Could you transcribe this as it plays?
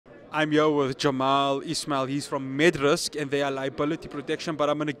I'm here with Jamal Ismail. He's from MedRisk and they are liability protection, but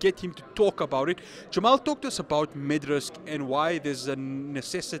I'm going to get him to talk about it. Jamal, talk to us about MedRisk and why there's a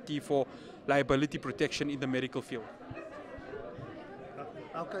necessity for liability protection in the medical field.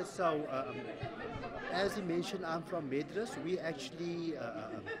 Okay, so as you mentioned, I'm from MedRisk. We actually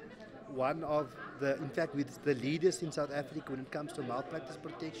one of the, in fact, with the leaders in South Africa when it comes to malpractice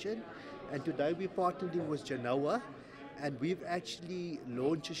protection. And today we're partnering with Genoa, and we've actually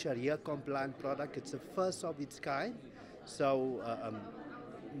launched a Sharia-compliant product. It's the first of its kind. So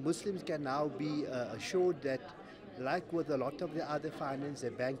Muslims can now be assured that, like with a lot of the other finance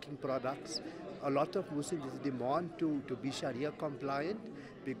and banking products, a lot of Muslims demand to be Sharia compliant,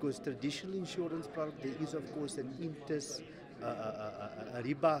 because traditional insurance product, there is of course an interest, a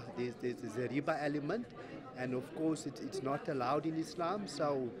riba, there's a riba element, and of course it's not allowed in Islam.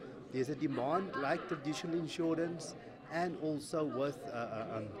 So there's a demand like traditional insurance, and also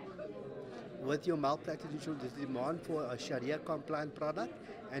with your malpractice insurance, there's a demand for a Sharia compliant product.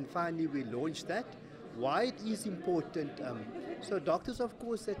 And finally we launched that. Why it is important, so doctors of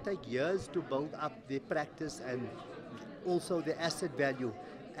course they take years to build up their practice and also the asset value,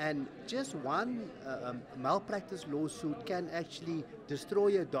 and just one malpractice lawsuit can actually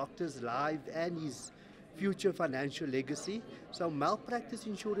destroy a doctor's life and his future financial legacy. So malpractice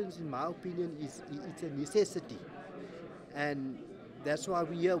insurance, in my opinion, it's a necessity, and that's why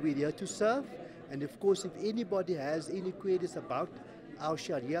we're here to serve. And of course, if anybody has any queries about our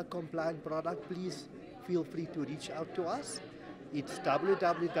Sharia compliant product, please feel free to reach out to us. It's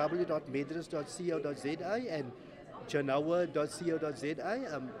www.medrisk.co.za and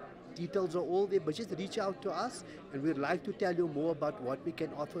genoa.co.za. Details are all there, but just reach out to us and we'd like to tell you more about what we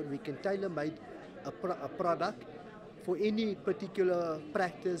can offer. We can tailor-make a product for any particular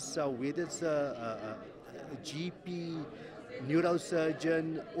practice, so whether it's a GP,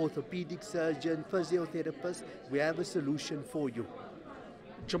 neurosurgeon, orthopedic surgeon, physiotherapist, we have a solution for you.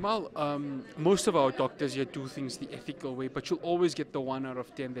 Jamal, most of our doctors here do things the ethical way, but you'll always get the 1 out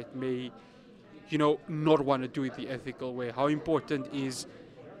of 10 that may, not want to do it the ethical way. How important is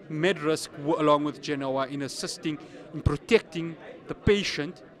MedRisk, along with Genoa, in assisting, in protecting the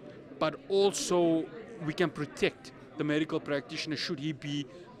patient, but also we can protect the medical practitioner should he be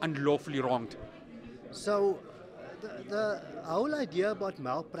unlawfully wronged? So the whole idea about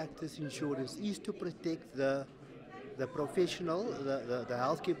malpractice insurance is to protect the professional, the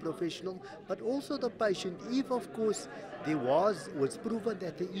healthcare professional, but also the patient. If of course there was proven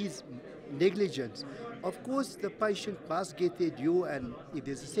that there is negligence, of course the patient must get their due, and if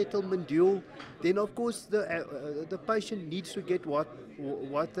there's a settlement due, then of course the patient needs to get what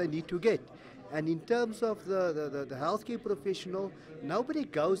they need to get. And in terms of the healthcare professional, nobody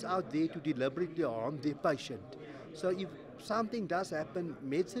goes out there to deliberately harm their patient. So if something does happen,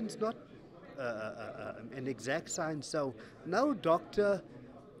 medicine's not an exact science, so no doctor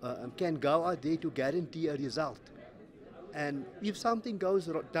can go out there to guarantee a result. And if something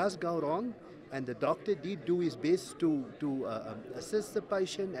does go wrong, and the doctor did do his best to assist the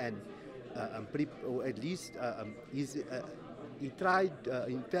patient, and or at least he tried,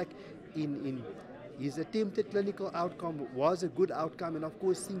 in fact, in his attempted clinical outcome was a good outcome, and of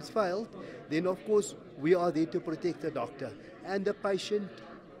course things failed, then of course we are there to protect the doctor and the patient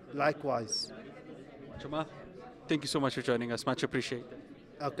likewise. Jamal, thank you so much for joining us. Much appreciated.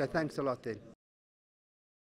 Okay, thanks a lot then.